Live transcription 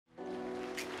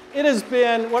It has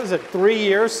been, 3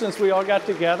 years since we all got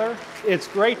together. It's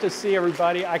great to see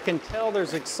everybody. I can tell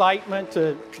there's excitement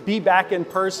to be back in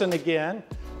person again.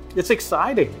 It's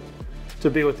exciting to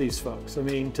be with these folks. I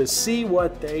mean, to see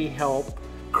what they help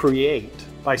create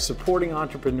by supporting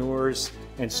entrepreneurs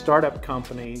and startup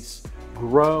companies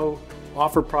grow,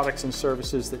 offer products and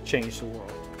services that change the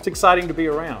world. It's exciting to be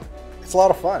around. It's a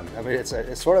lot of fun. I mean, it's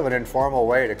sort of an informal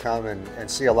way to come and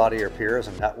see a lot of your peers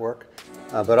and network.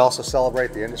 But also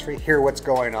celebrate the industry, hear what's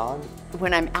going on.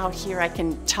 When I'm out here, I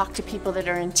can talk to people that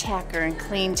are in tech or in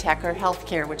clean tech or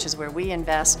healthcare, which is where we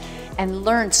invest, and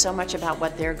learn so much about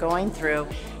what they're going through.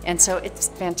 And so it's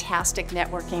fantastic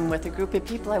networking with a group of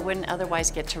people I wouldn't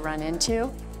otherwise get to run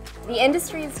into. The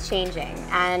industry is changing,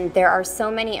 and there are so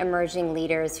many emerging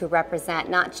leaders who represent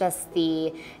not just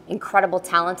the incredible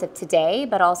talent of today,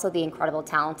 but also the incredible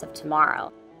talent of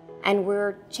tomorrow. And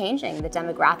we're changing the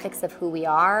demographics of who we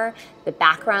are, the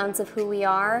backgrounds of who we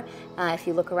are. If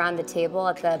you look around the table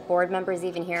at the board members,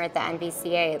 even here at the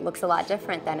Nvca, it looks a lot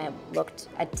different than it looked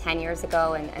at 10 years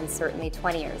ago and certainly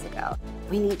 20 years ago.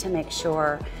 We need to make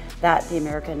sure that the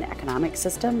American economic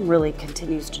system really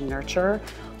continues to nurture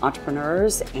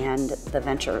entrepreneurs and the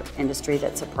venture industry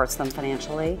that supports them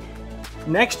financially.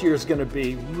 Next year is going to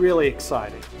be really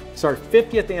exciting. It's our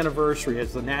 50th anniversary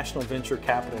as the National Venture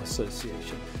Capital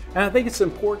Association. And I think it's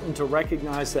important to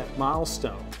recognize that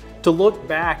milestone, to look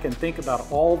back and think about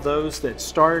all those that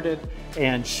started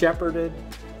and shepherded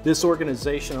this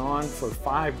organization on for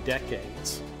 5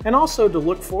 decades. And also to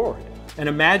look forward and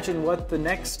imagine what the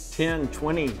next 10,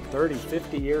 20, 30,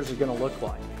 50 years are going to look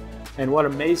like. And what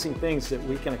amazing things that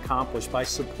we can accomplish by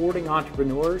supporting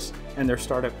entrepreneurs and their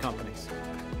startup companies.